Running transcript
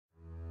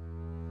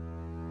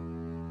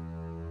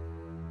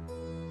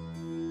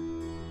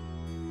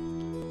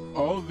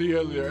All the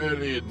other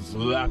aliens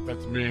laugh at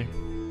me.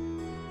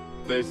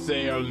 They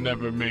say I'll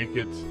never make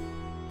it.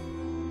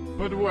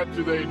 But what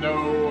do they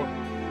know?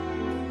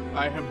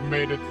 I have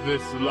made it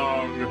this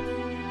long.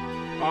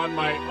 On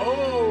my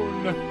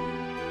own.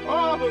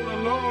 All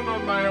alone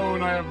on my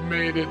own I have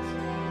made it.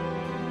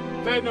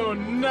 They know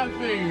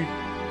nothing.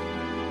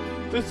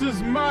 This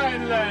is my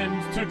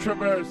land to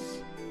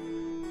traverse.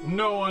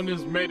 No one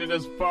has made it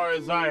as far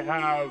as I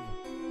have.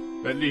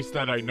 At least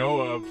that I know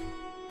of.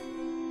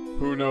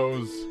 Who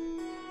knows?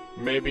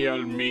 Maybe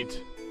I'll meet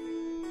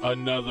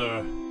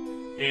another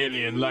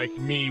alien like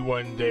me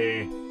one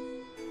day.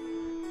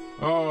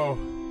 Oh,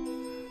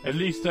 at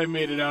least I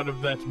made it out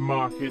of that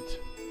market.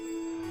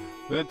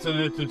 That's a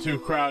little too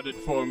crowded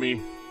for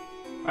me.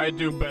 I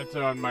do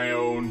better on my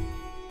own.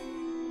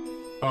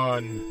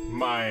 On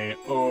my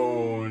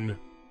own.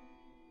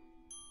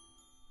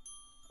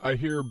 I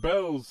hear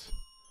bells.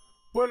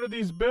 What are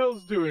these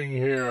bells doing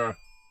here?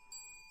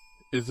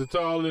 Is it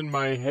all in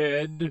my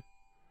head?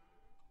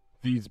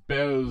 These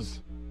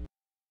bells.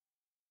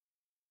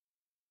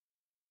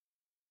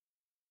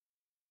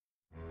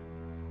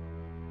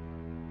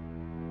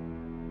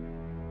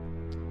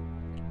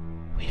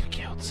 We've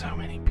killed so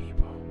many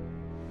people.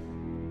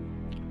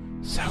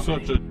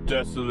 Such a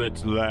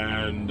desolate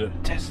land.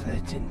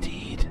 Desolate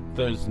indeed.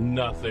 There's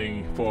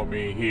nothing for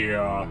me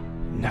here.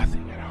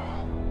 Nothing at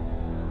all.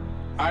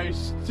 I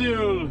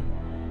still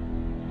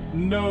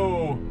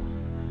know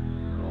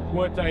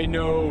what I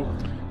know.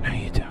 No,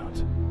 you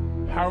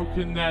don't. How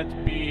can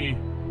that be?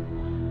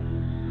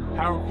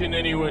 How can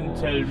anyone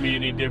tell me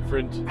any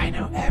different? I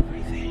know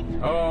everything.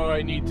 Oh,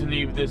 I need to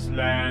leave this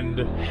land.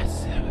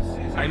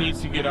 I need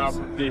to get off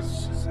of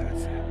this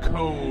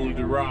cold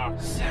rock.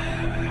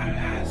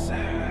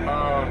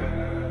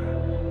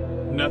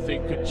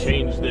 Nothing could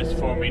change this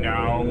for me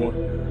now.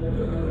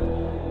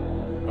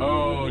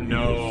 Oh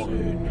no.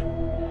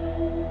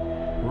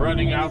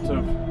 Running out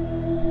of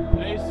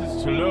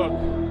places to look.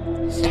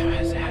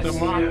 The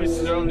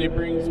market only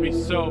brings me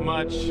so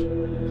much.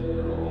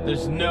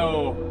 There's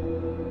no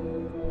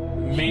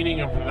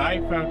meaning of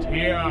life out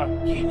here.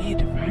 You need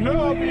to find a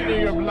No way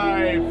meaning out. of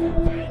life.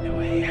 Find a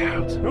way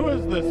out. Who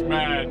is this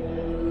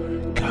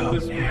man? Go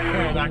This now.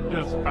 man I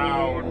just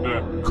found.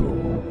 Go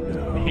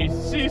now. He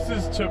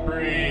ceases to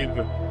breathe.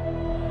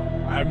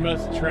 I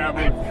must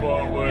travel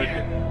forward.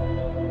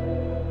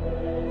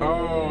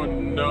 Oh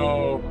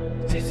no.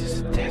 This is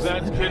a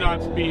desolate That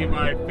cannot be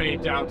my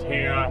fate out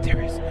here.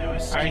 There is no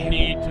escape. I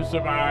need to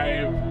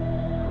survive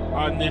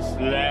on this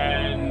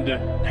land.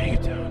 No, you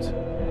don't.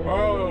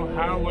 Oh,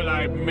 how will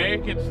I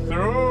make it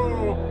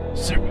through?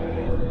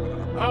 Survive.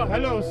 Oh,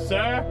 hello,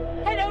 sir.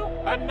 Hello.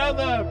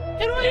 Another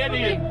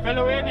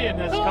fellow alien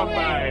has Go come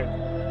away.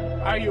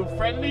 by. Are you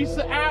friendly,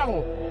 sir?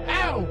 Ow!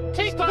 Ow!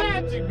 Take Stop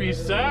that. hitting me,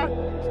 sir.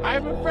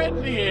 I'm a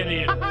friendly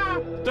alien.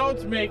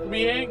 Don't make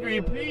me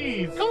angry,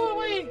 please. Go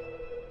away.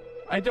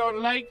 I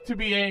don't like to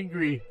be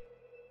angry.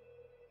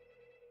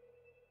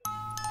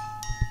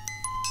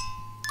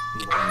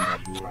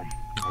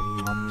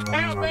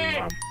 Help me!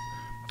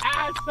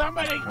 Ah,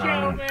 somebody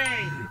kill me!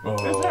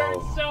 This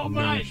hurts so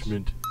much!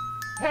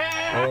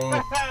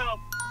 Help!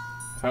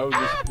 How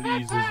this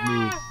pleases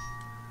me.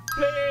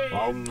 Please!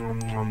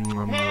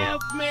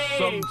 Help me!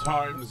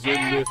 Sometimes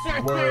in this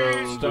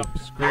world, stop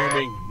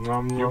screaming.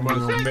 You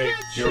must make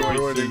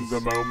choices the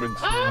moment.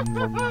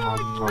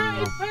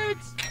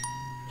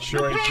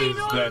 Choices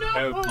that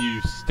help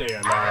you stay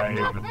alive.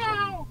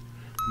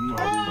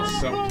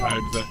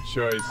 Sometimes that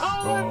choice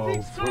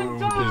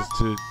food is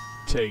to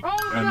take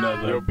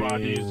another Your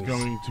body is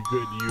going to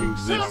good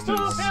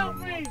existence.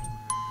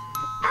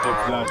 If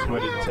that's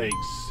what it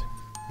takes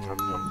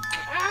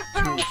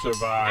to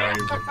survive.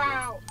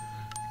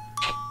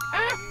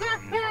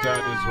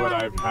 That is what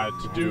I've had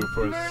to do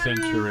for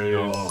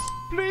centuries.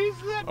 Please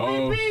let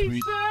Oh, me be,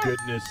 sweet sir.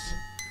 goodness.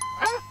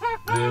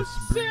 This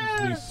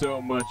brings me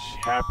so much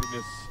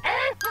happiness.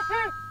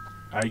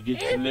 I get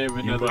to live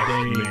another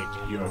day.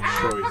 Make your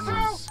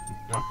choices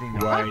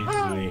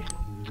wisely.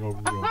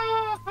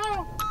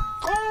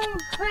 Oh,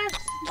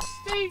 cracks and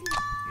stings.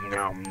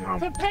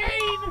 The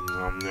pain.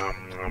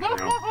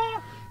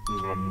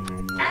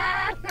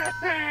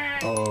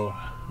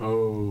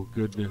 Oh,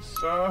 goodness.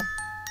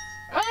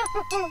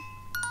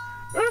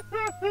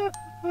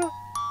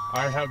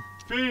 I have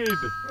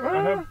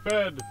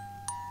fed.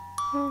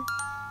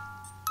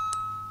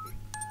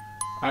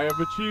 I have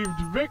achieved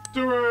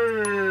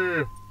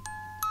victory.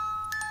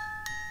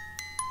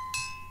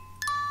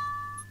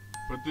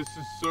 But this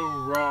is so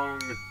wrong.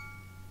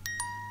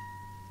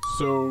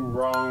 So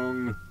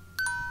wrong.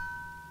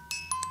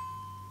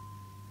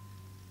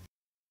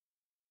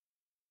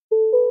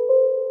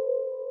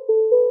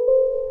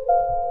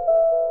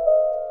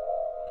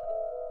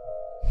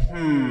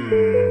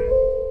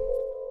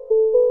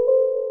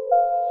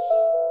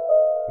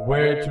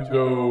 Where to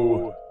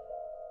go?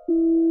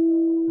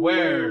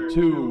 Where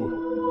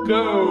to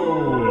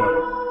go?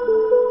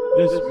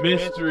 This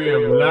mystery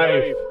of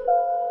life,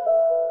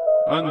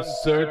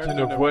 uncertain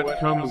of what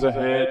comes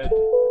ahead,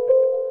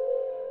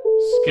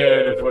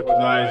 scared of what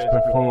lies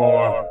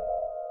before.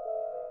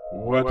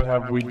 What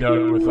have we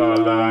done with our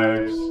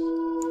lives?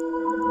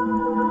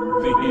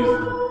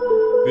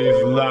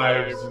 These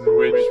lives in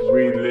which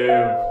we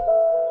live.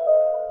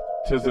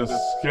 'Tis a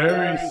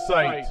scary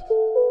sight.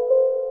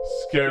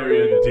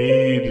 Scary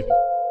indeed.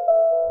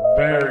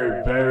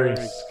 Very, very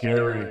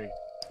scary.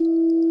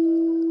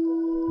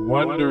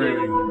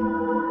 Wondering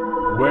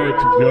where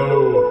to go.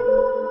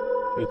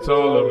 It's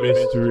all a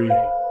mystery.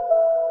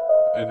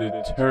 An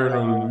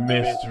eternal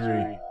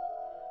mystery.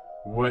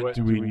 What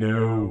do we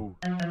know?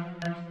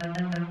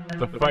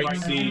 The fight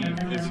scene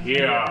is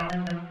here.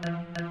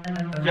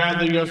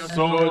 Gather your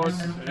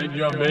swords and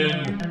your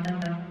men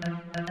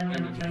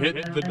and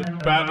hit the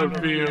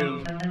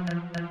battlefield.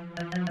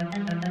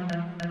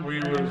 We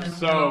will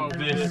solve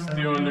this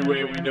the only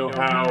way we know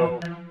how,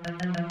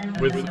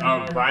 with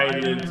our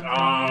violent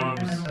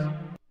arms.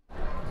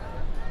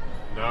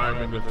 Now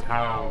I'm in the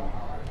town,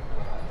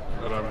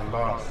 but I'm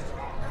lost.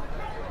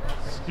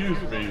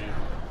 Excuse me,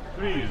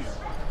 please.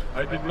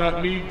 I did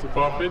not mean to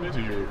bump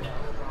into you.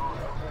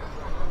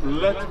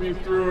 Let me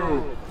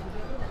through.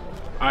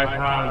 I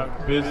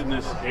have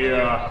business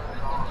here.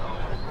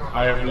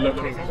 I am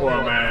looking for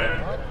a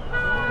man.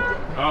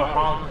 I'll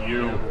honk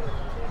you.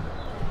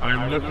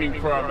 I'm looking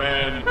for a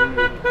man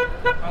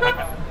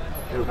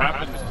who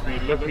happens to be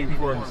looking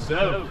for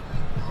himself.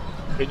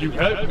 Can you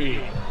help me?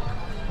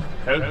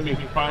 Help me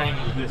find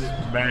this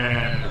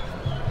man.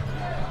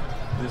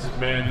 This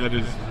man that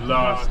is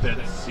lost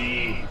at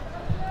sea.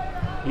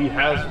 He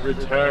has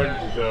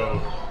returned, though.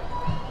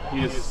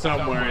 He is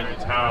somewhere in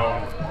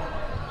town.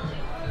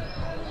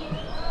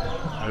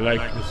 I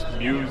like this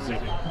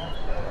music.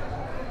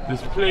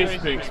 This place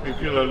makes me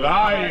feel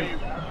alive.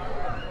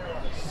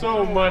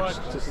 So much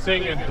to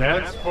sing and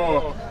dance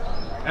for.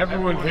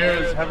 Everyone here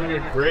is having a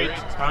great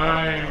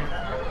time.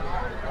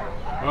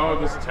 Oh,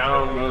 this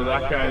town, well,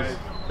 that guy's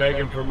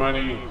begging for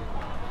money.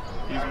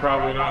 He's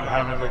probably not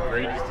having the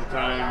greatest of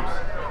times.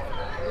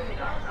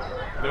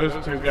 Those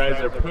two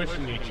guys are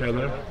pushing each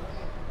other.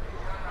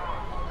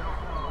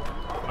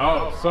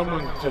 Oh,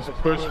 someone just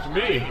pushed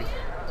me.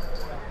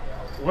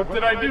 What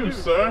did I do,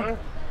 sir?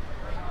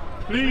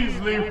 Please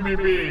leave me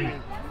be.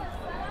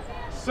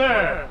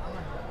 Sir,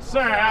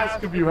 I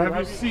ask of you, have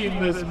you seen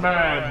this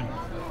man?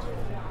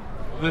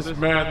 This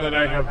man that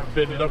I have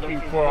been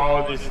looking for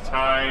all this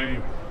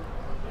time.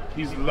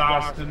 He's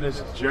lost in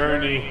this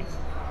journey.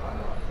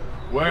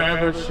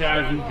 Wherever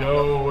shall he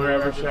go?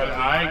 Wherever shall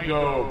I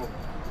go?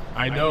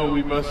 I know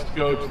we must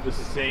go to the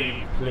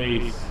same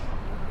place.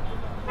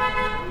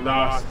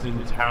 Lost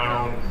in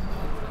town.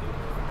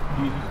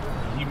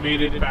 He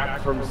made it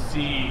back from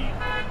sea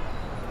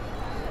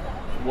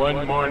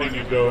one morning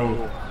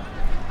ago.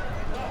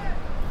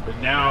 But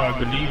now I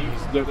believe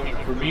he's looking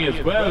for me as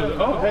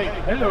well. Oh, hey,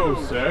 hello,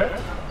 sir.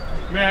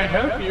 May I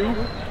help you?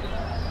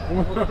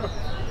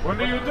 What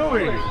are you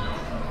doing?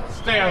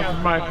 Stay out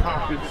of my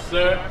pockets,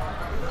 sir.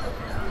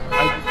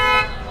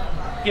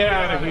 Get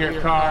out of here,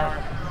 car.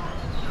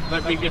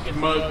 Let me get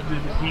mugged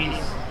in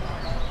peace.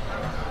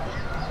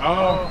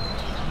 Oh,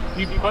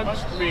 he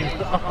punched me.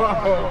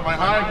 Oh, my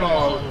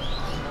eyeball.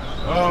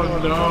 Oh,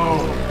 no.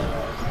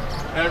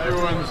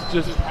 Everyone's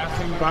just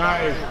passing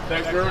by.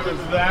 That girl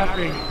is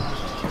laughing.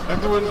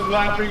 Everyone's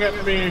laughing at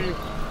me.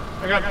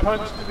 I got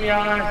punched in the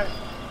eye.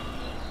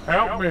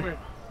 Help me.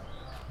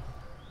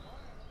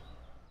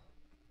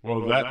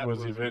 Well, that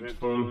was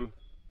eventful.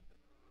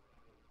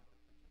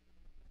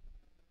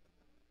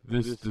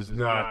 This does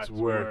not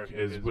work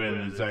as well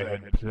as I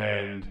had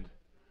planned,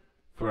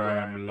 for I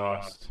am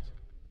lost.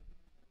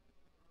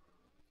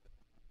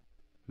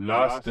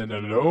 Lost and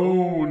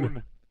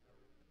alone.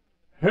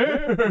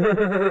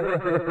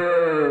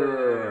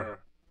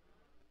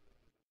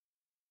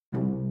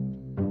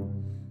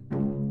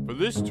 For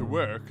this to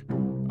work,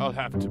 I'll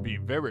have to be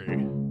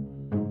very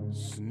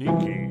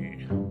sneaky.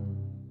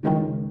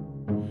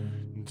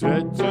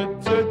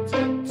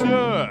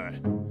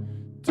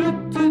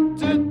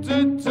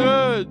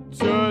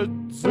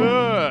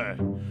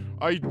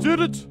 I did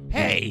it!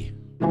 Hey!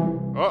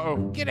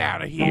 Uh-oh. Get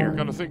out of here!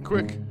 Gotta think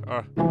quick.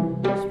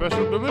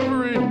 Special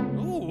delivery.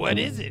 Ooh, what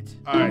is it?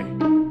 I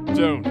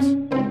don't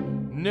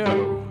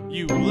know.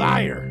 You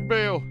liar!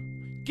 Bail.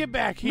 Get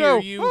back here, No.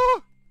 you!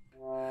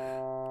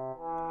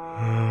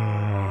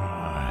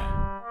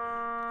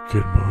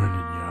 Good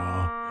morning,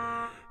 y'all.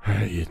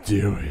 How you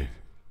doing?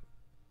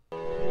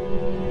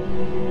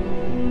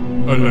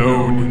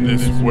 Alone in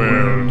this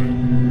world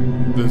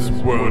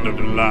of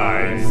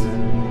lies.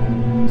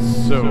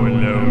 So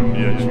alone,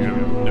 yet you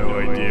have no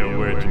idea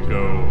where to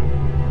go.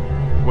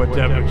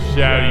 Whatever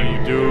shall you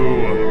do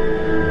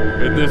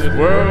in this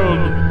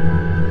world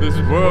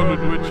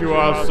in which you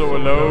are so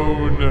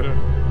alone?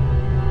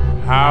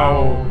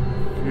 How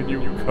can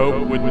you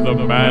cope with the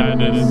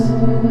madness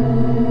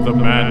of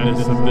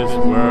this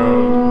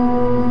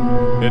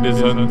world? It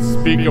is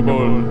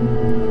unspeakable,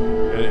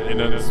 an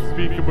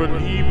unspeakable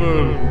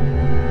evil,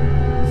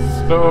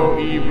 so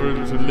evil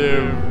to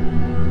live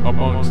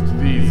amongst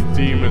these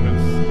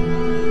demons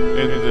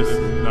in this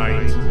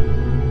night.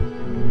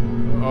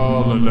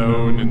 All all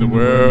alone in the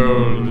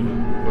world.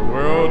 The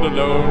world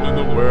alone in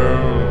the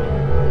world.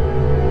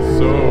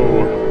 So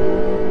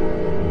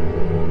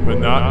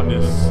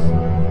monotonous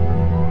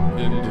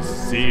and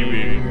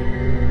deceiving.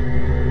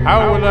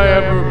 How will I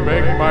ever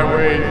make my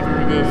way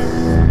through this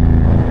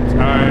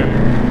time,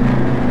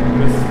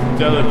 this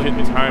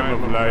delicate time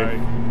of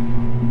life?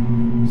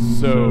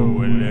 So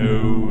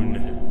alone.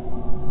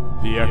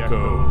 The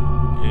echo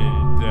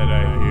that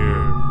I hear,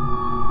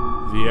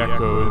 the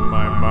echo in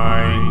my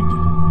mind,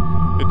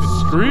 it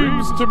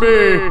screams to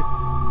me,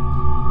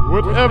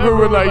 whatever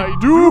will I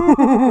do?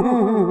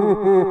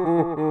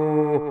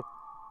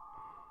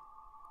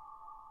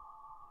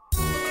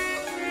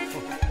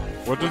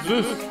 What is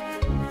this?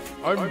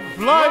 I'm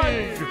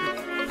flying!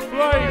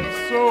 Flying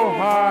so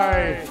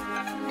high!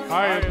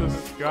 High in the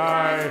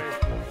sky!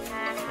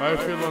 I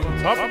feel on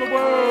top of the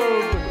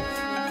world!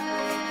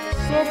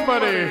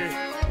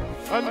 Somebody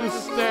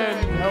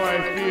understand how I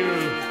feel.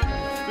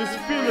 This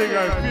feeling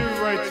I feel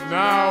right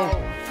now.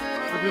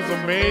 It is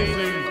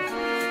amazing.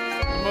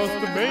 The most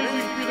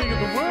amazing feeling in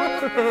the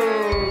world!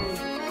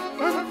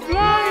 I'm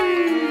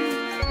flying!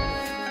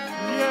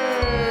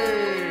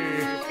 Yay!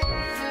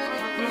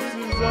 This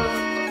is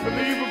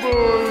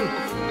unbelievable!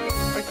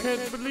 I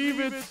can't believe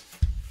it!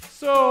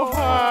 So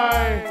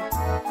high!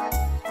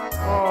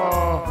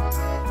 Oh!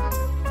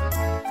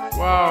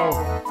 Wow!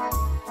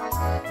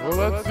 Well,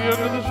 that's the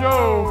end of the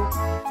show.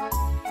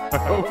 I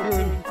hope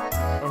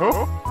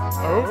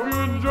you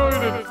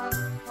enjoyed it.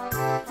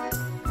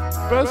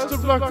 Best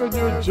of luck on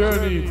your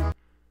journey.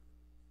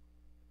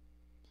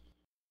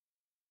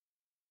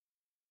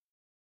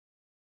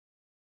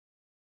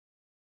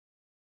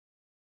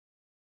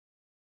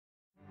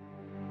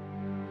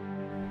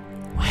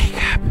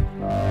 Wake up.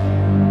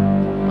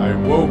 I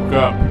woke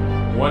up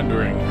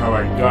wondering how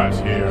I got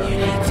here. You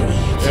need to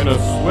eat. In a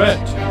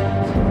sweat.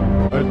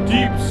 A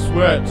deep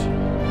sweat.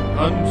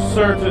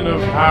 Uncertain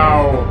of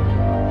how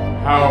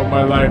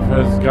my life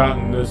has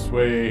gotten this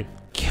way.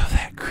 Kill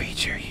that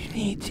creature. You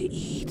need to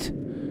eat.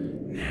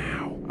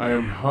 Now. I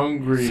am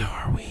hungry. So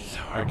are we.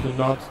 I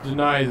cannot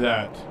deny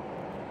that.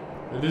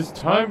 It is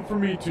time for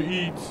me to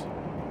eat.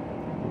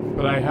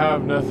 But I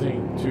have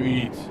nothing to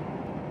eat.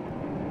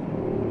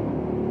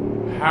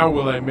 How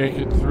will I make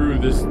it through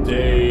this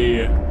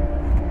day?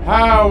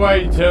 How,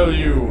 I tell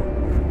you?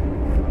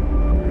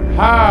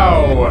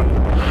 How? Well,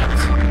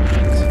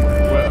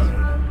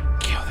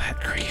 Kill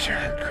that creature.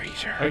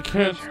 I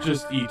can't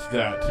just eat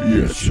that.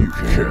 Yes, you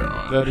can.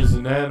 That is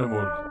an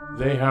animal.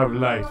 They have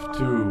life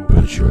too.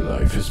 But your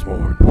life is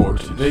more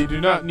important. They do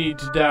not need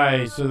to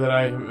die so that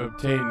I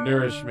obtain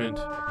nourishment.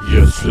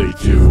 Yes, they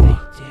do.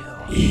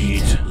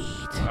 Eat.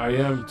 I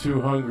am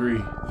too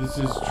hungry. This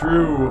is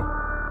true.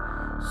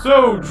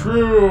 So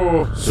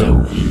true.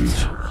 So eat.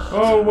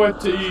 Oh, what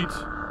to eat?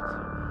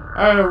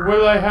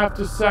 Will I have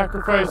to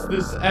sacrifice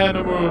this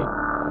animal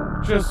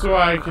just so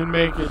I can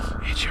make it?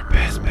 It's your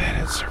best bet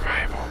at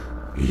survival.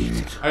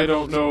 Eat. I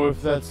don't know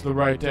if that's the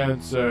right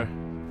answer.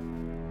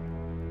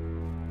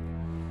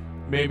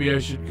 Maybe I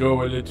should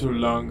go a little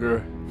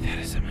longer. That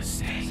is a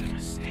mistake.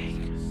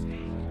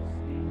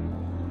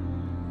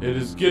 It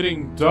is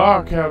getting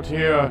dark out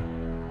here.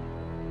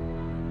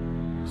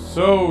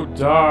 So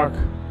dark.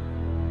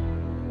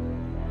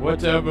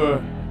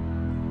 Whatever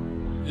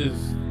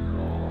is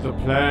the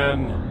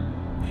plan,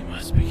 We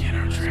must begin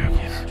our travels.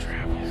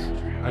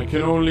 I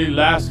can only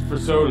last for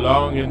so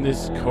long in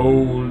this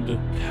cold,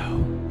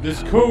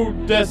 this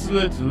cold,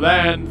 desolate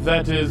land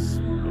that is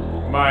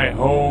my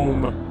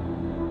home.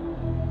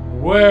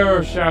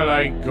 Where shall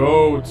I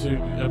go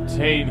to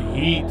obtain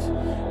heat?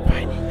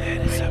 Finding that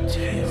is up to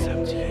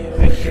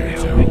you. I can't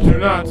help it. Do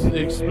not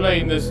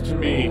explain this to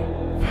me.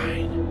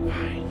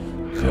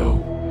 Fine.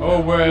 Go.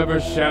 Oh, wherever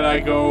shall I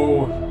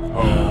go?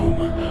 Home.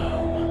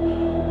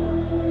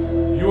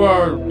 You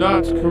are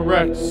not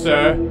correct,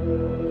 sir.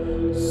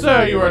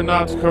 Sir, you are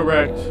not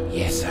correct.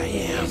 Yes, I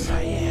am.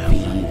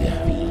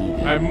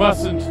 I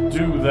mustn't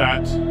do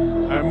that.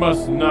 I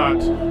must not.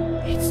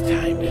 It's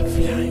time to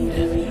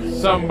feed.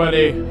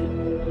 Somebody,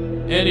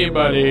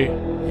 anybody,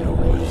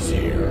 Nobody's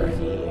here.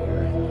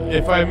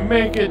 if I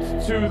make it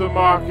to the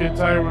market,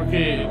 I will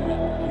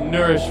gain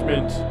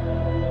nourishment.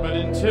 But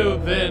until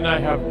then, I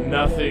have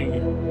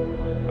nothing.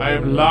 I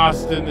am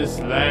lost in this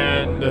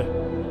land.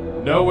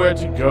 Nowhere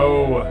to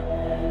go.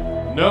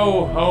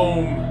 No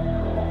home.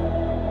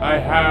 I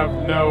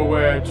have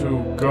nowhere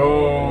to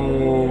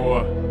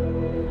go.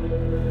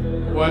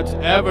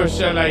 Whatever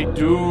shall I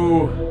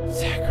do?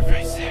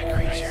 Sacrifice that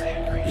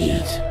creature.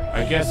 Eat.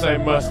 I guess I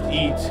must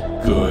eat.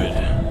 Good.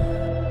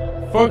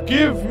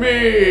 Forgive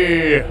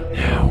me!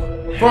 Now.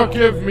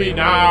 Forgive me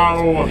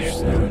now!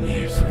 There's no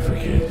need for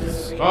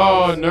forgiveness.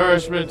 Oh,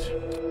 nourishment.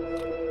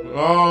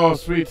 Oh,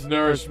 sweet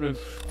nourishment.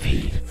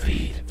 Feed.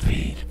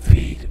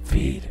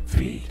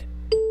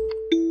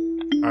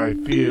 I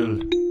feel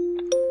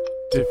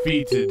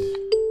defeated.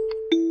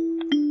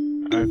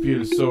 I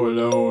feel so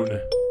alone.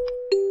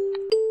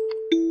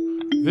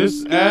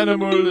 This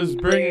animal is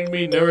bringing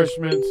me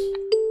nourishment,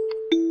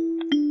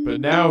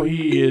 but now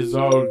he is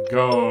all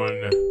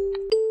gone.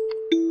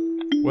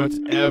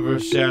 Whatever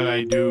shall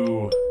I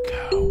do?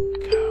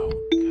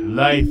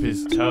 Life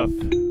is tough,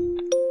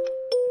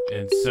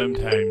 and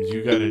sometimes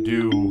you gotta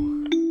do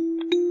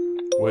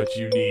what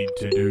you need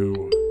to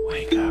do.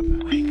 Wake up,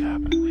 wake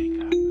up,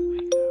 wake up,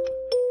 wake up.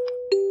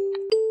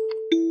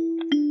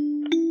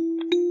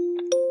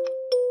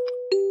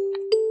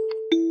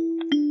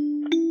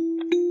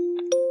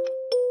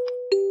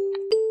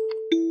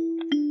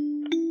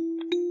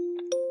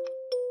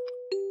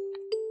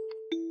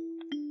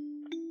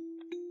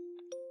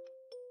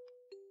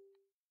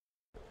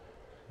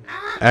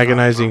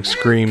 'Agonizing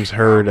screams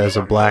heard as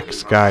a black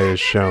sky is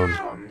shown.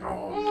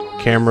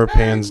 Camera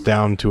pans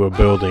down to a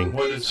building,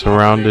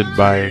 surrounded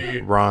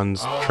by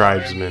Ron's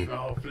tribesmen.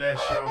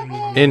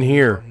 "In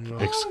here!"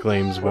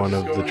 exclaims one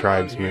of the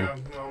tribesmen.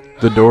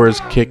 The door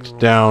is kicked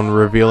down,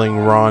 revealing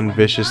Ron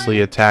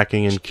viciously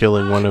attacking and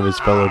killing one of his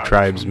fellow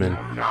tribesmen,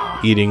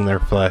 eating their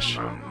flesh.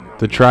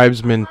 The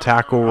tribesmen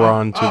tackle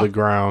Ron to the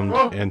ground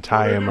and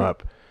tie him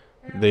up.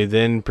 They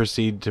then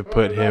proceed to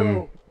put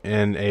him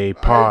in a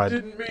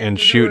pod and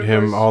shoot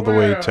him all the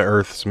way to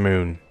Earth's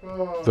moon.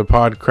 The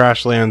pod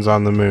crash lands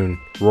on the moon.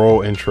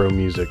 Roll intro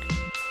music.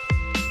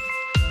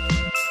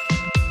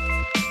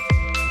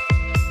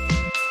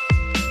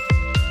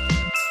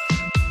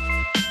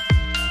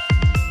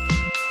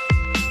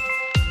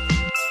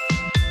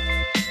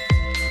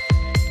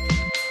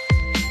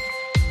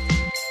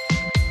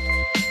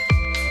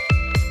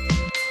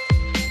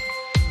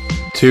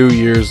 Two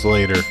years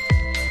later.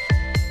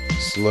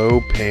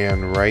 Slow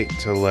pan right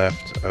to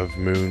left of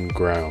moon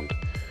ground.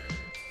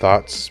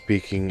 Thoughts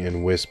speaking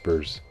in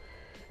whispers.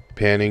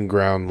 Panning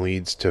ground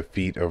leads to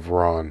feet of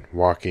Ron,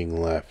 walking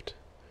left.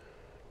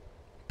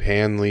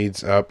 Pan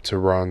leads up to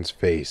Ron's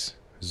face.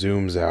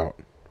 Zooms out.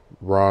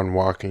 Ron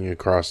walking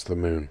across the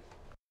moon.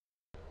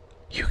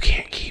 You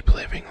can't keep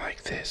living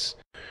like this.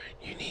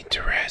 You need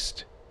to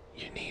rest.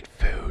 You need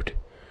food.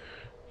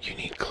 You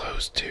need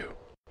clothes too.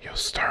 You'll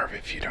starve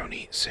if you don't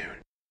eat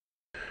soon.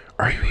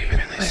 Are you even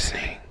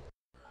listening?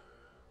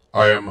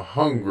 I am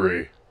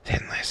hungry.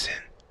 Then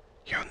listen.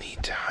 You'll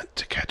need to hunt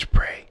to catch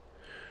prey.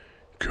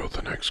 Kill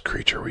the next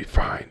creature we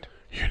find.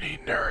 You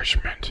need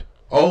nourishment.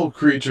 All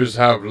creatures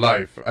have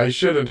life. I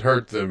shouldn't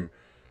hurt them.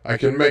 I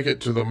can make it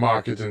to the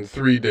market in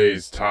 3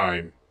 days'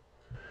 time.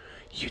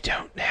 You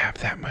don't have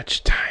that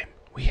much time.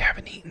 We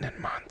haven't eaten in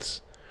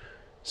months.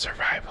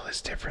 Survival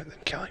is different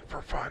than killing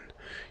for fun.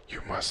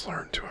 You must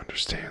learn to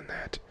understand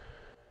that.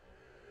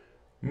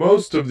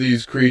 Most of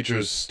these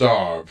creatures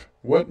starve.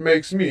 What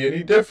makes me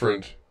any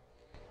different?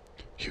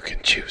 You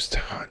can choose to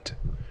hunt.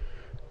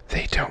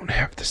 They don't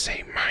have the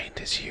same mind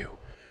as you.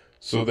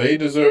 So they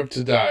deserve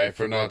to die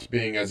for not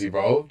being as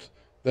evolved?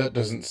 That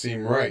doesn't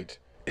seem right.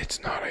 It's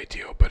not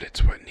ideal, but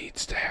it's what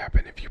needs to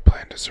happen if you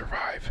plan to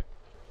survive.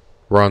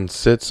 Ron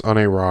sits on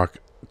a rock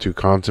to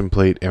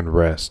contemplate and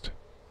rest.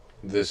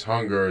 This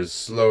hunger is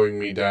slowing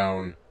me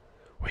down.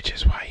 Which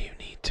is why you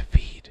need to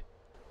feed.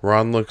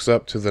 Ron looks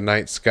up to the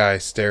night sky,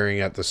 staring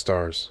at the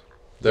stars.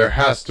 There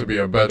has to be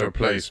a better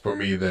place for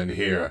me than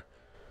here.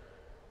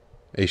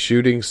 A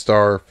shooting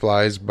star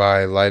flies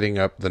by, lighting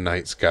up the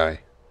night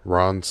sky.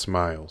 Ron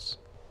smiles.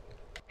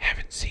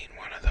 Haven't seen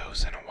one of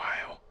those in a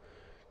while.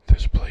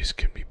 This place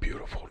can be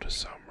beautiful to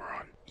some,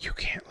 Ron. You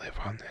can't live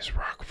on this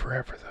rock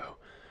forever, though.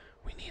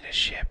 We need a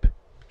ship.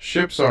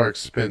 Ships are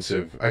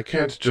expensive. I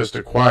can't just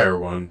acquire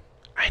one.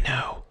 I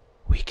know.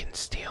 We can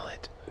steal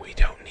it. We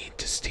don't need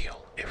to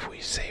steal. If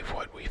we save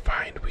what we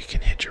find, we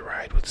can hitch a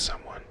ride with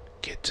someone.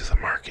 Get to the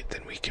market,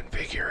 then we can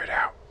figure it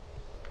out.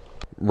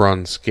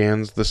 Ron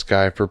scans the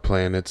sky for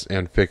planets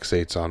and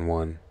fixates on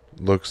one.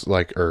 Looks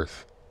like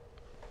Earth.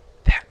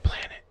 That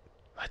planet.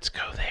 Let's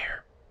go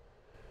there.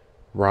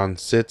 Ron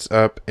sits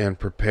up and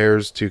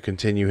prepares to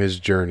continue his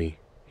journey.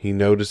 He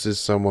notices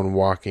someone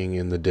walking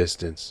in the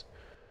distance.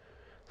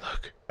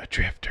 Look, a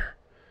drifter.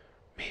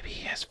 Maybe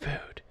he has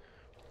food.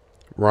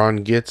 Ron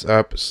gets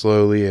up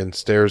slowly and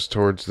stares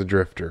towards the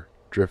drifter.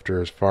 Drifter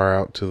is far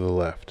out to the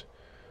left.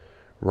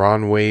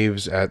 Ron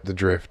waves at the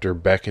drifter,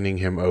 beckoning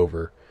him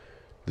over.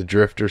 The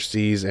drifter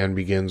sees and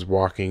begins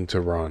walking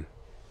to Ron.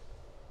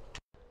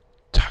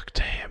 Talk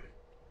to him.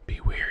 Be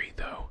wary,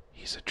 though.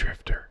 He's a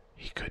drifter.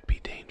 He could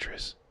be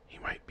dangerous. He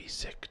might be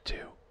sick,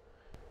 too.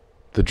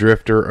 The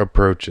drifter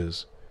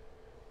approaches.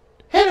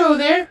 Hello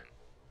there.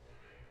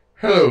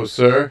 Hello,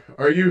 sir.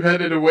 Are you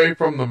headed away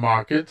from the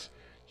market?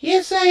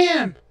 Yes, I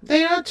am.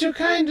 They aren't too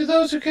kind to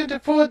those who can't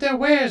afford their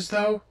wares,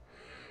 though.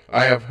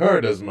 I have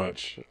heard as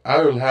much.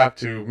 I will have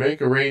to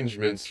make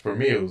arrangements for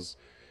meals.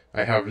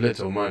 I have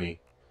little money.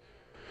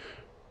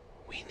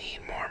 We need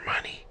more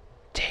money.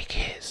 Take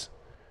his.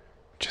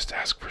 Just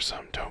ask for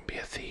some. Don't be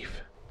a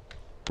thief.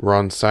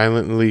 Ron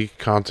silently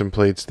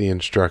contemplates the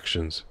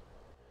instructions.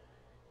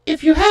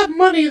 If you have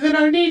money, then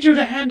I need you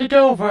to hand it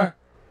over.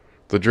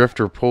 The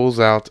drifter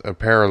pulls out a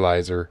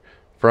paralyzer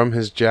from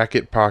his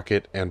jacket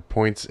pocket and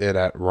points it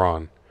at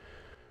Ron.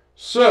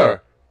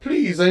 Sir,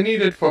 please, I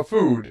need it for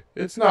food.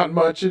 It's not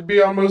much. It'd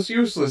be almost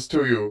useless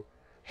to you.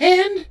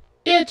 Hand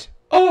it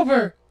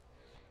over.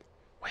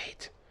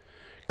 Wait.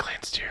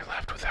 Glance to your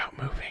left without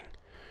moving.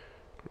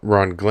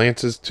 Ron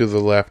glances to the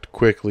left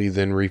quickly,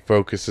 then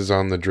refocuses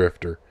on the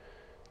drifter.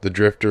 The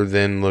drifter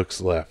then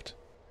looks left.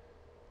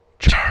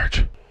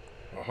 Charge!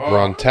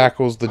 Ron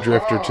tackles the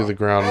drifter to the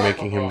ground,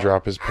 making him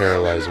drop his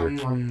paralyzer.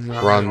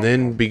 Ron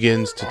then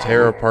begins to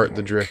tear apart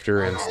the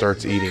drifter and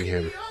starts eating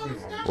him.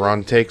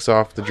 Ron takes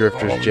off the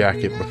drifter's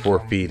jacket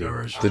before feeding.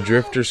 The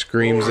drifter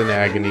screams in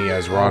agony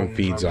as Ron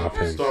feeds off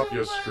him. Stop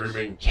your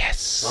screaming.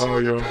 Yes. Oh,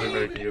 you're only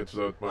making it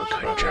that much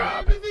better. Good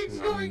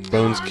job.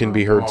 Bones can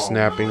be heard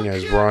snapping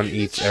as Ron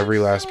eats every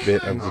last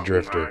bit of the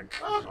drifter.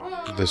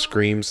 The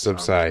screams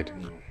subside.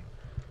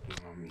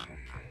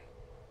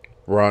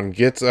 Ron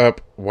gets up,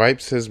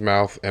 wipes his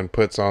mouth, and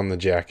puts on the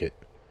jacket.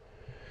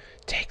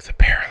 Take the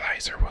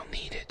paralyzer. We'll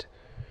need it.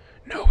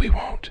 No, we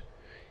won't.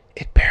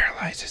 It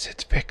paralyzes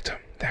its victim.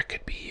 That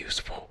could be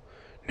useful.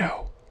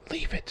 No,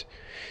 leave it.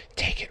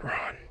 Take it,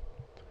 Ron.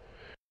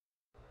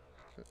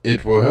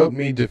 It will help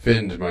me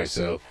defend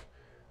myself.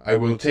 I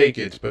will take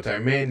it, but I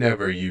may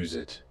never use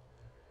it.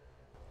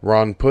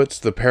 Ron puts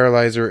the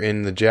paralyzer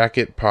in the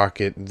jacket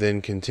pocket,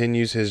 then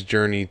continues his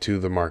journey to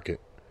the market.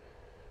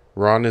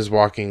 Ron is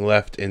walking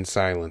left in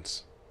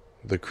silence.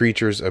 The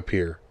creatures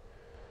appear.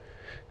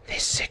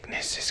 This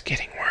sickness is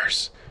getting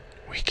worse.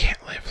 We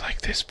can't live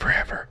like this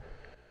forever.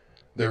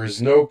 There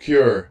is no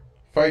cure.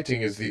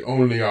 Fighting is the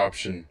only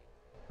option.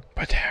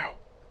 But how?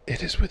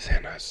 It is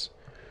within us.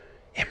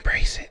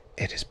 Embrace it.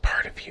 It is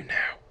part of you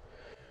now.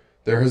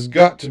 There has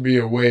got to be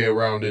a way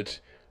around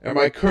it. Am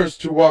I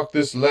cursed to walk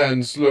this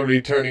land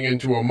slowly turning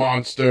into a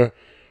monster?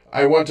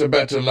 I want a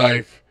better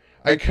life.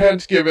 I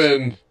can't give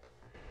in.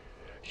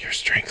 Your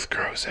strength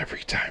grows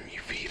every time you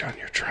feed on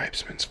your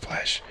tribesman's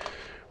flesh.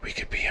 We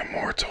could be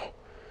immortal.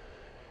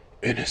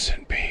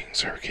 Innocent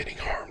beings are getting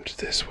harmed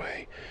this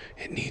way.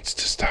 It needs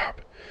to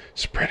stop.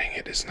 Spreading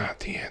it is not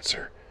the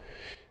answer.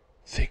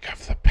 Think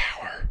of the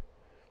power.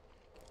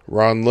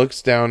 Ron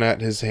looks down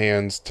at his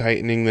hands,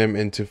 tightening them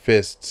into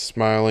fists,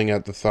 smiling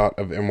at the thought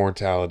of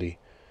immortality.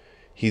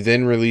 He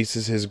then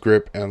releases his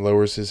grip and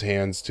lowers his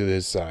hands to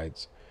his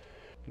sides.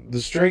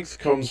 The strength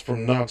comes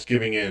from not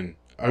giving in.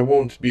 I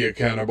won't be a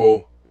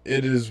cannibal.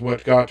 It is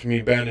what got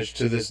me banished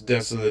to this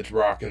desolate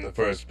rock in the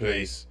first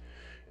place.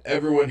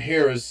 Everyone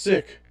here is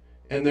sick,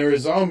 and there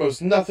is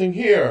almost nothing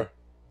here.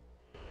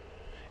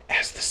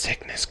 As the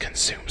sickness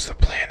consumes the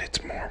planet,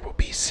 more will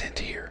be sent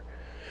here.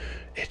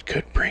 It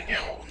could bring a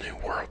whole new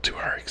world to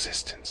our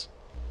existence.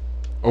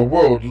 A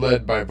world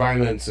led by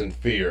violence and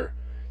fear.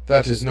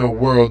 That is no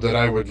world that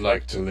I would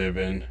like to live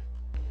in.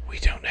 We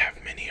don't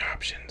have many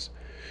options.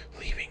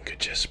 Leaving could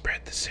just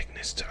spread the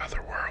sickness to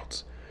other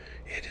worlds.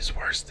 It is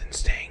worse than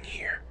staying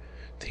here.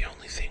 The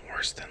only thing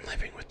worse than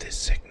living with this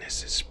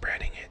sickness is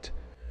spreading it.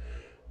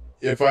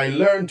 If I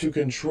learn to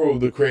control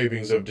the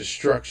cravings of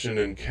destruction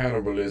and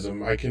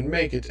cannibalism, I can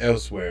make it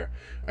elsewhere.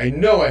 I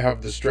know I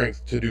have the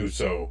strength to do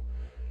so.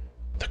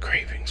 The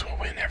cravings will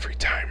win every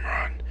time,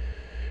 Ron.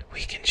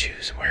 We can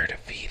choose where to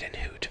feed and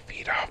who to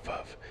feed off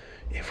of.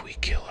 If we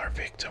kill our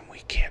victim, we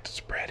can't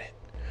spread it.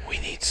 We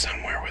need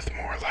somewhere with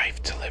more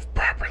life to live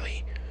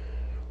properly.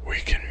 We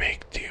can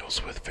make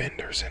deals with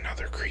vendors and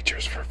other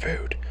creatures for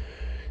food.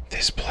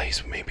 This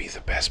place may be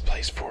the best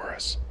place for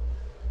us.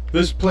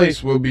 This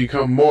place will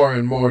become more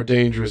and more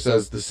dangerous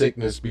as the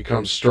sickness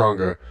becomes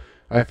stronger.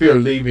 I fear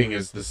leaving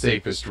is the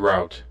safest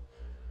route.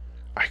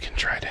 I can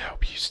try to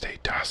help you stay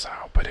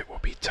docile, but it will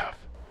be tough.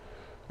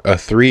 A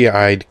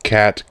three-eyed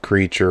cat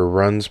creature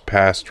runs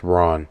past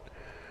Ron.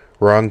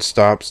 Ron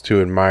stops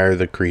to admire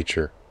the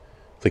creature.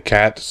 The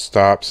cat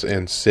stops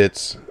and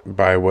sits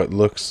by what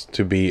looks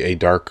to be a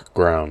dark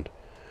ground.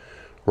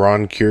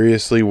 Ron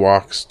curiously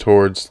walks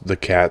towards the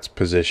cat's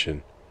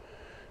position.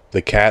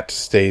 The cat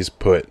stays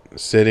put,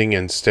 sitting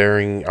and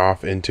staring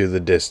off into the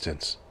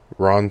distance.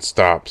 Ron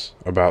stops,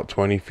 about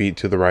 20 feet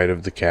to the right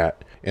of the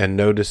cat, and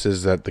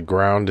notices that the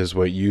ground is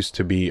what used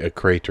to be a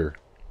crater.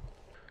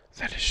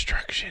 The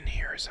destruction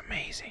here is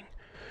amazing.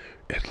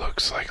 It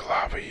looks like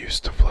lava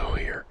used to flow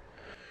here.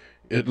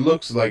 It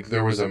looks like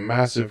there was a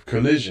massive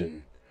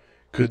collision.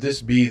 Could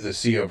this be the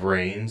Sea of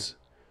Rains?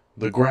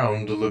 The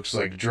ground looks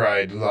like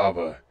dried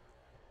lava.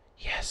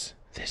 Yes,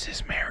 this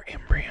is Mare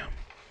Imbrium,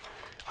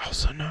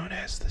 also known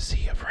as the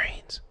Sea of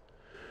Rains.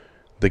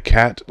 The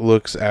cat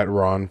looks at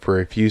Ron for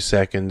a few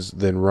seconds,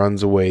 then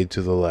runs away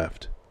to the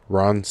left.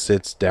 Ron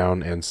sits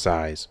down and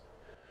sighs.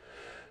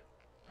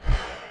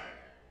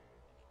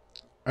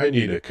 I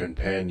need a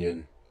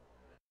companion.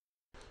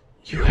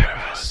 You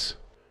have us.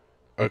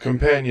 A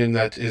companion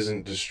that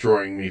isn't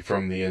destroying me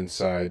from the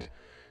inside.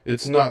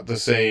 It's not the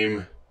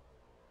same.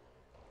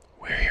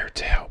 We're here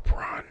to help,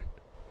 Ron.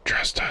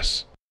 Trust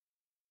us.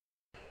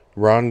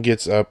 Ron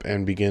gets up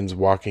and begins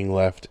walking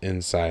left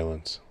in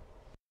silence.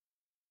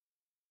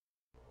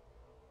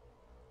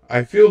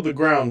 I feel the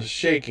ground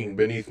shaking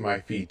beneath my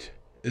feet.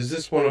 Is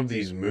this one of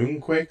these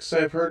moonquakes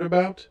I've heard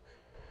about?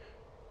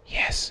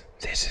 Yes,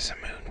 this is a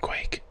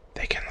moonquake.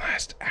 They can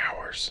last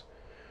hours.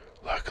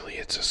 Luckily,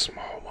 it's a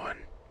small one.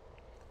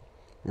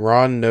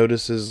 Ron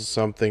notices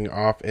something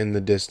off in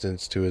the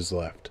distance to his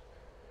left.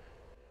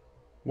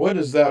 What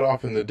is that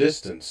off in the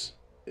distance?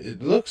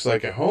 It looks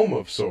like a home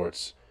of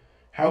sorts.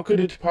 How could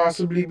it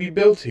possibly be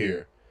built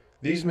here?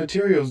 These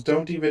materials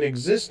don't even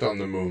exist on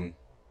the moon.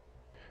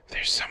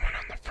 There's someone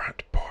on the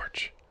front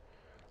porch.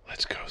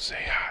 Let's go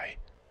say hi.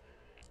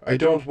 I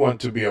don't want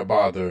to be a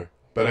bother,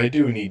 but I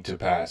do need to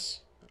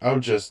pass. I'll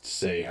just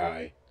say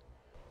hi.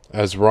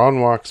 As Ron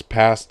walks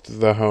past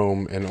the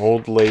home, an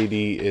old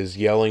lady is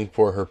yelling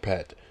for her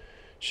pet.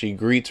 She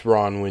greets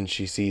Ron when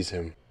she sees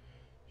him.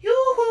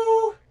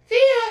 Yoo-hoo!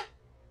 Thea!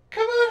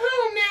 Come on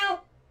home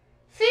now!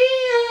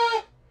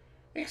 Thea!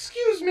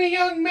 Excuse me,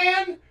 young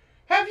man.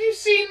 Have you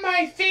seen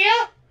my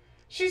Thea?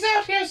 She's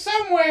out here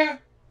somewhere.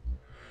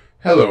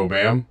 Hello,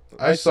 ma'am.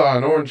 I saw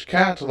an orange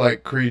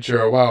cat-like creature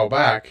a while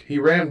back. He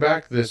ran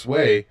back this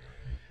way.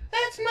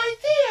 That's my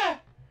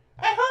Thea!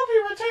 I hope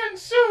he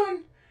returns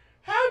soon.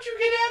 How'd you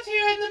get out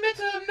here in the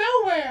middle of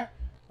nowhere?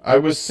 I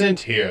was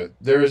sent here.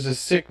 There is a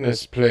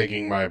sickness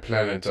plaguing my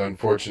planet,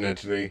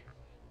 unfortunately.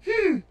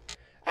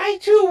 I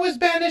too was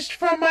banished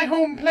from my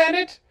home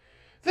planet.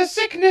 The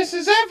sickness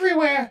is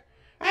everywhere.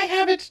 I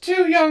have it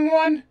too, young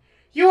one.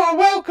 You are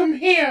welcome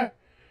here.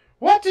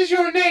 What is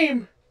your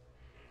name?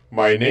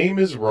 My name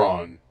is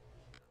Ron.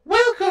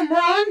 Welcome,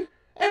 Ron.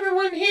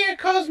 Everyone here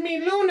calls me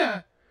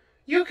Luna.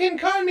 You can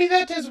call me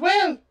that as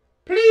well.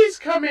 Please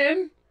come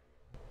in.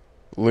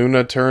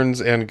 Luna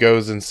turns and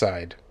goes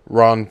inside.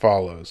 Ron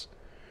follows.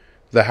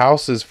 The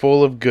house is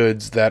full of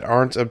goods that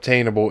aren't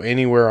obtainable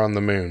anywhere on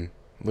the moon.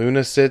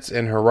 Luna sits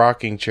in her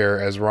rocking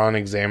chair as Ron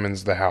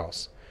examines the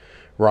house.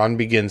 Ron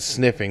begins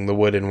sniffing the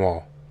wooden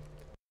wall.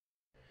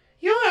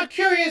 You're a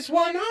curious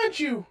one, aren't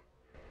you?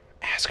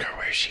 Ask her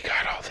where she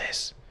got all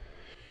this.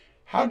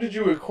 How did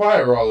you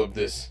acquire all of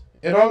this?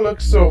 It all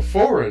looks so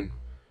foreign.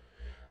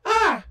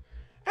 Ah,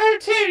 I'll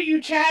tell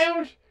you,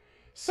 child.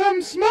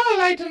 Some small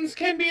items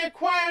can be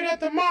acquired at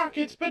the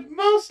market, but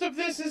most of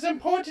this is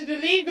imported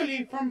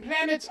illegally from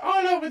planets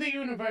all over the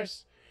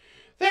universe.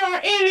 There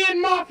are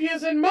alien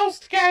mafias in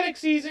most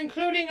galaxies,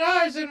 including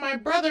ours, and my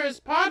brother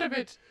is part of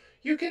it.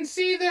 You can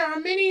see there are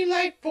many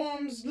life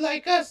forms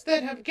like us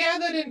that have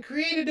gathered and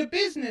created a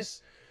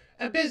business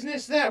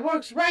that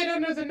works right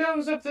under the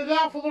nose of the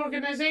lawful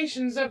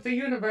organizations of the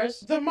universe.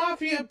 The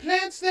Mafia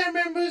plants their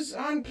members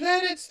on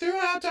planets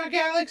throughout our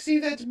galaxy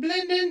that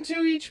blend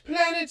into each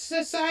planet's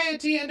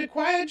society and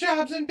acquire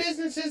jobs and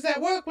businesses that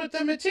work with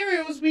the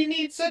materials we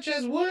need, such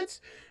as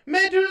woods,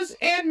 metals,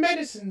 and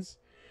medicines.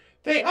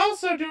 They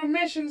also do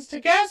missions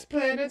to gas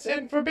planets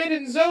and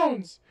forbidden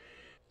zones.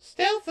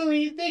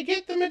 Stealthily, they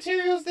get the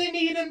materials they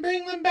need and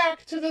bring them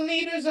back to the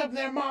leaders of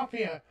their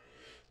Mafia.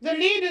 The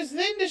leaders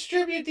then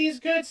distribute these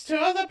goods to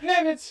other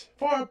planets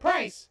for a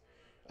price.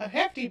 A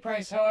hefty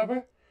price,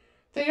 however.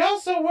 They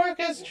also work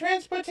as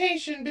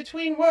transportation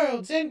between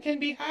worlds and can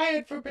be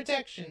hired for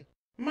protection.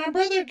 My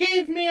brother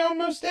gave me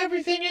almost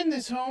everything in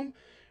this home.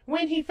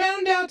 When he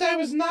found out I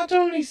was not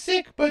only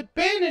sick but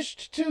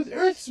banished to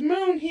Earth's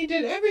moon, he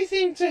did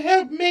everything to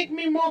help make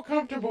me more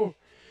comfortable.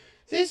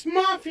 This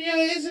Mafia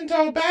isn't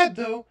all bad,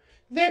 though.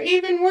 They're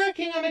even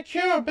working on a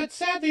cure, but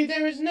sadly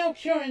there is no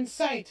cure in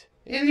sight.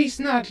 At least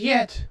not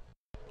yet.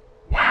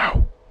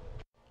 Wow.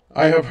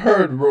 I have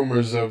heard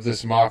rumors of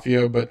this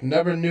Mafia, but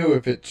never knew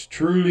if it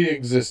truly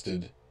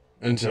existed.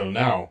 Until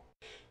now.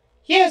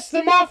 Yes,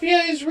 the Mafia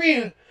is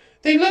real.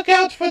 They look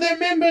out for their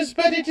members,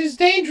 but it is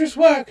dangerous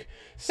work.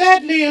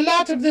 Sadly, a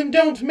lot of them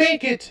don't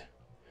make it.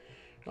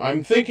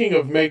 I'm thinking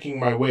of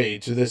making my way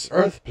to this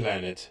Earth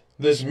planet.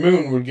 This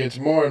moon will get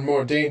more and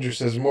more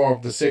dangerous as more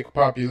of the sick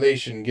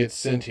population gets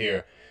sent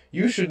here.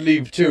 You should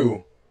leave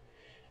too.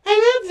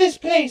 I love this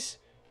place.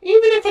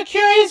 Even if a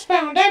cure is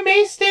found, I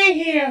may stay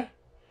here.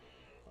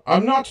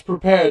 I'm not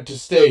prepared to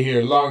stay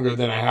here longer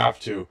than I have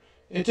to.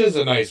 It is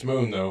a nice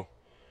moon, though.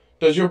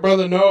 Does your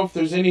brother know if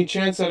there's any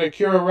chance at a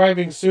cure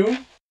arriving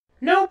soon?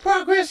 No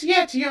progress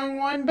yet, young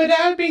one, but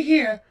I'll be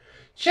here.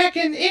 Check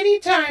in any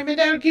time and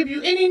I'll give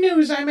you any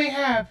news I may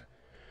have.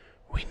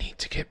 We need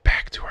to get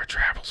back to our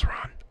travels,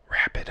 Ron.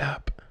 Wrap it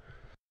up.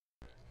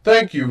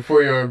 Thank you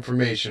for your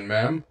information,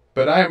 ma'am,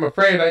 but I am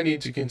afraid I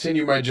need to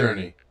continue my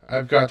journey.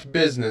 I've got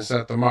business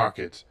at the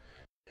market.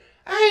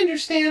 I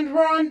understand,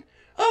 Ron.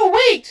 Oh,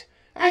 wait!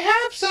 I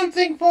have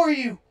something for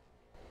you.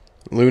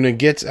 Luna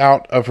gets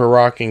out of her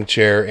rocking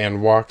chair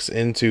and walks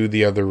into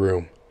the other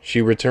room.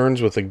 She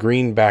returns with a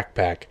green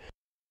backpack.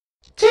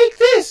 Take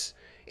this!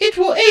 It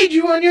will aid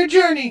you on your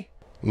journey.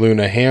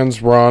 Luna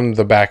hands Ron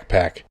the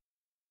backpack.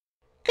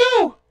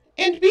 Go,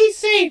 and be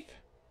safe.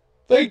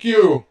 Thank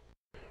you.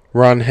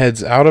 Ron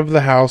heads out of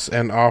the house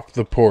and off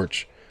the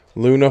porch.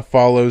 Luna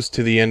follows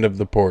to the end of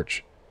the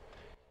porch.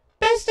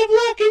 Best of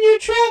luck in your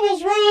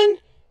travels, Ron.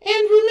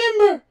 And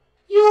remember,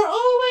 you are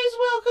always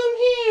welcome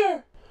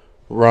here.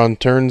 Ron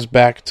turns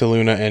back to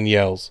Luna and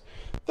yells,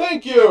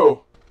 "Thank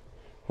you!"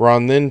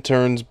 Ron then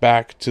turns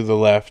back to the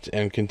left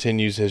and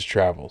continues his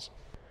travels.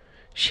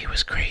 She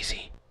was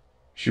crazy.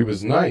 She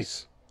was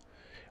nice.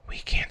 We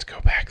can't go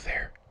back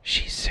there.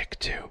 She's sick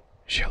too.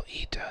 She'll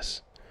eat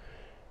us.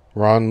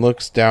 Ron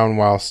looks down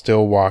while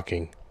still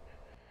walking.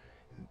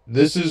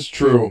 This is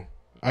true.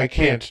 I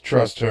can't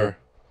trust her.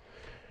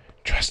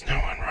 Trust no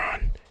one,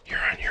 Ron. You're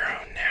on your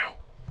own now.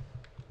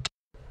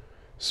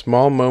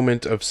 Small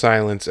moment of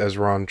silence as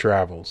Ron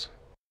travels.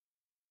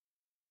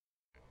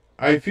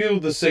 I feel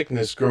the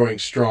sickness growing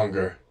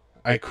stronger.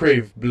 I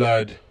crave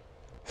blood.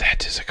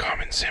 That is a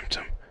common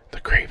symptom. The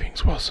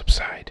cravings will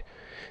subside.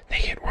 They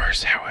get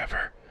worse,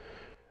 however.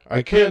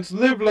 I can't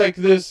live like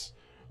this.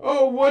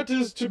 Oh, what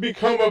is to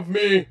become of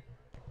me?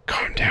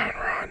 Calm down,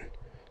 Ron.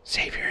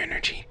 Save your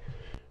energy.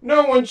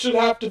 No one should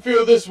have to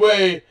feel this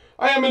way.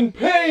 I am in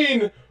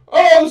pain.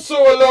 Oh,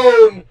 so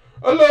alone.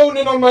 Alone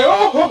and on my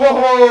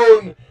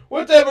own.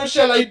 Whatever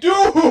shall I do?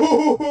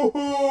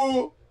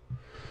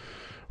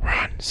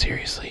 Ron,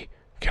 seriously,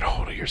 get a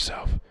hold of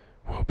yourself.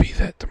 We'll be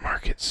at the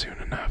market soon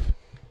enough.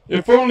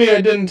 If only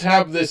I didn't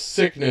have this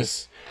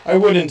sickness, I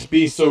wouldn't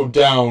be so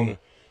down.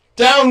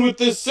 Down with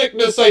this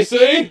sickness, I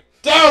say!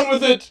 Down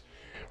with it!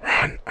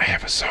 Ron, I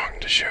have a song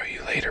to show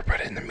you later,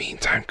 but in the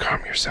meantime,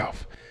 calm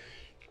yourself.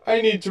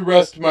 I need to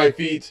rest my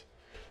feet.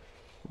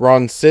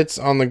 Ron sits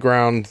on the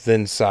ground,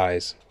 then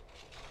sighs.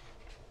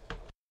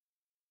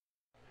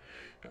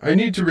 I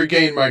need to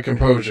regain my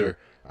composure.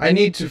 I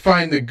need to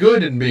find the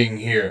good in being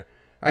here.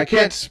 I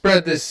can't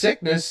spread this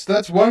sickness,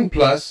 that's one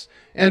plus.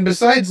 And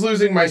besides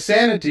losing my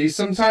sanity,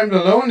 some time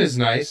alone is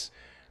nice.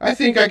 I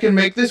think I can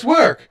make this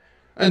work.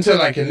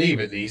 Until I can leave,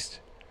 at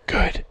least.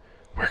 Good.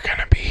 We're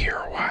gonna be here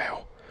a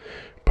while.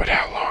 But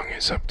how long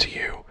is up to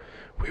you.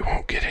 We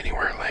won't get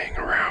anywhere laying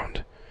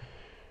around.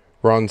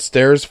 Ron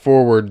stares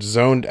forward,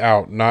 zoned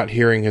out, not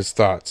hearing his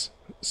thoughts.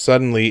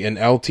 Suddenly, an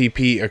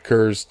LTP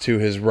occurs to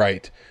his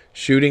right,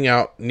 shooting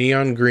out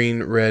neon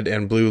green, red,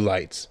 and blue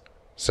lights.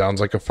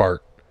 Sounds like a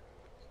fart.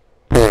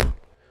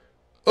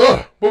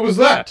 Ugh, what was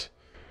that?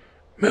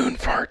 Moon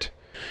fart.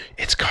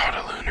 It's called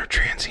a lunar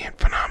transient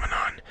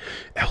phenomenon.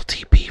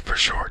 LTP for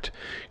short.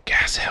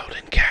 Gas held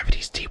in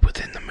cavities deep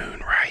within the moon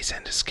rise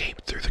and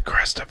escape through the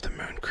crust of the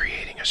moon,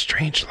 creating a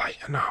strange light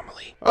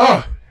anomaly.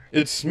 Ah,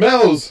 it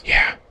smells.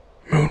 Yeah,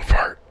 moon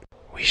fart.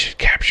 We should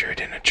capture it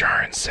in a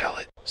jar and sell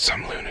it.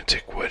 Some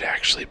lunatic would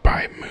actually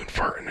buy moon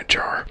fart in a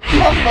jar.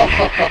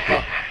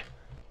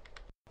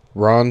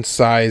 Ron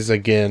sighs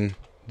again,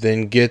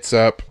 then gets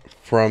up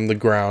from the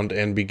ground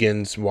and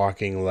begins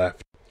walking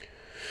left.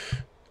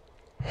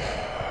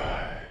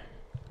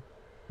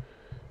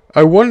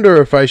 I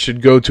wonder if I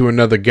should go to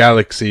another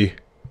galaxy.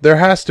 There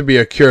has to be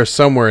a cure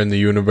somewhere in the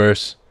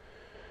universe.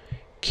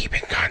 Keep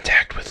in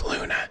contact with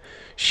Luna.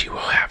 She will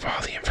have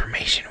all the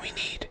information we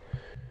need.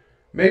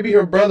 Maybe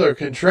her brother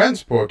can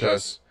transport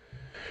us.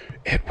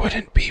 It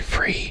wouldn't be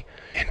free,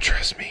 and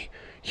trust me,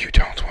 you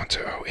don't want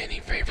to owe any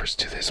favors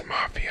to this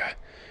mafia.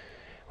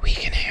 We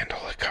can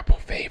handle a couple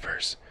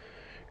favors.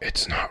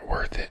 It's not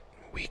worth it.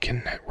 We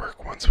can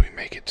network once we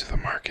make it to the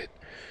market.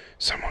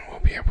 Someone will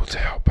be able to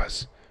help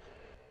us.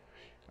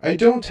 I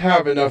don't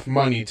have enough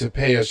money to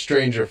pay a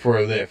stranger for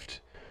a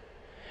lift.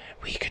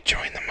 We could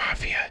join the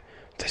mafia.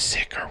 The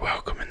sick are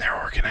welcome in their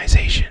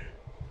organization.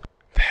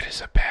 That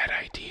is a bad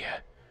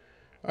idea.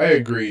 I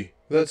agree.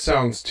 That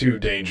sounds too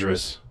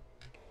dangerous.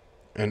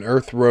 An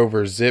Earth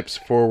rover zips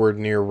forward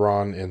near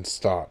Ron and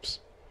stops.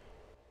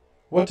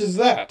 What is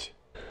that?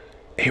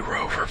 A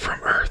rover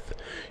from Earth.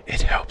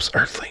 It helps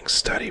Earthlings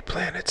study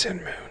planets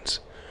and moons.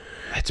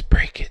 Let's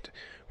break it.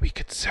 We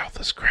could sell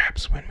the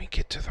scraps when we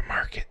get to the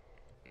market.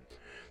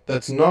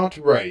 That's not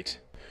right.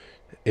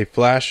 A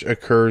flash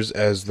occurs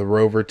as the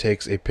rover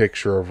takes a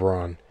picture of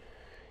Ron.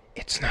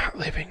 It's not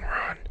living,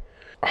 Ron.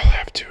 I'll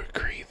have to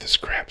agree the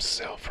scraps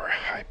sell for a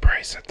high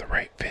price at the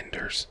right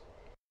vendors.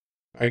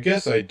 I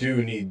guess I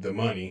do need the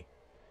money.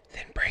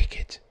 Then break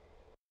it.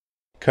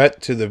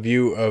 Cut to the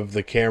view of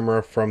the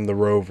camera from the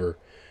rover.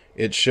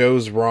 It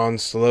shows Ron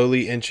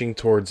slowly inching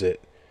towards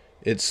it.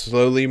 It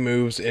slowly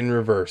moves in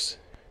reverse.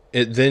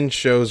 It then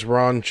shows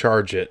Ron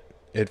charge it.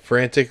 It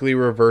frantically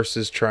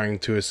reverses, trying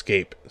to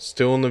escape.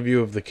 Still in the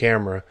view of the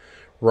camera,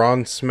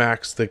 Ron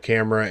smacks the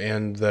camera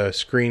and the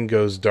screen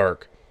goes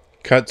dark.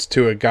 Cuts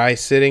to a guy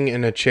sitting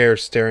in a chair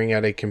staring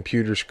at a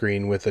computer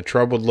screen with a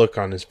troubled look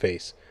on his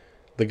face.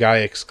 The guy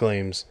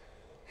exclaims,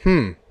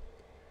 It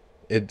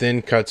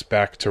then cuts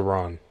back to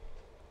Ron.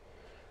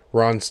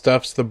 Ron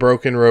stuffs the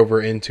broken rover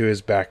into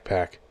his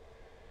backpack.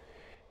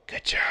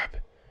 Good job.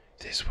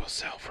 This will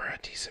sell for a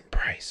decent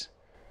price.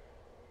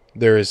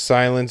 There is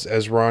silence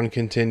as Ron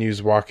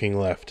continues walking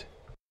left.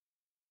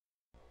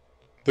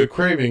 The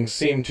cravings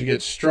seem to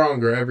get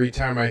stronger every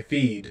time I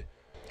feed.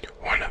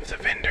 One of the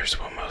vendors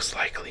will most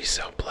likely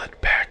sell blood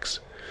packs.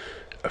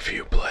 A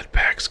few blood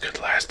packs could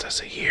last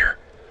us a year.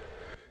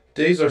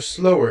 Days are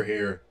slower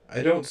here.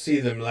 I don't see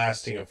them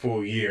lasting a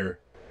full year.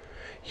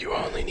 You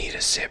only need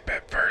a sip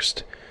at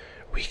first.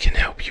 We can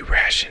help you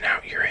ration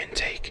out your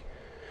intake.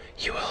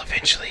 You will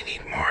eventually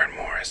need more and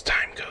more as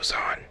time goes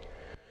on.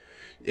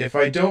 If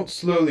I don't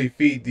slowly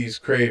feed these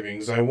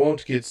cravings, I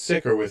won't get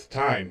sicker with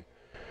time.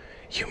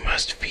 You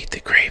must feed the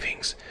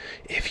cravings.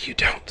 If you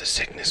don't, the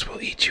sickness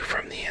will eat you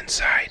from the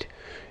inside.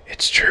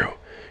 It's true.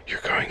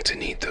 You're going to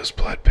need those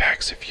blood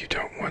packs if you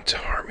don't want to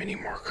harm any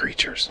more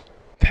creatures.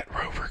 That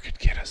rover could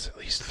get us at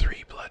least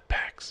 3 blood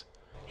packs.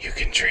 You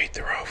can trade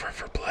the rover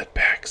for blood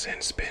packs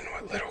and spend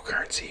what little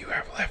currency you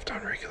have left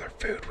on regular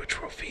food,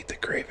 which will feed the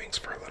cravings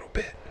for a little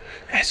bit.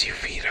 As you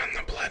feed on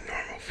the blood,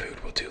 normal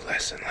food will do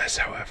less and less,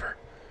 however.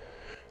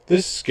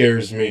 This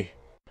scares me.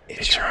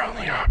 It's your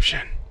only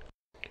option.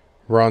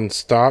 Ron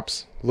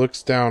stops,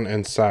 looks down,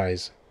 and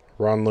sighs.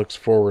 Ron looks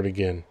forward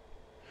again.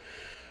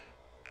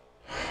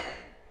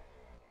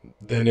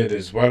 Then it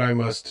is what I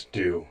must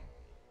do.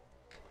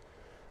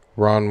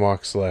 Ron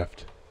walks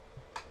left.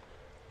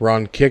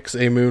 Ron kicks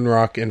a moon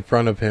rock in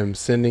front of him,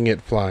 sending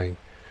it flying.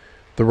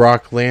 The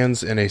rock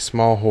lands in a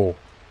small hole.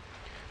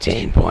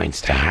 10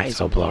 points to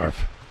Heiselblorf.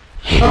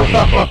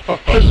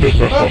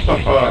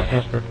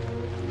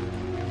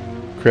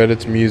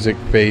 Credits music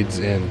fades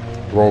in.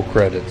 Roll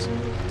credits.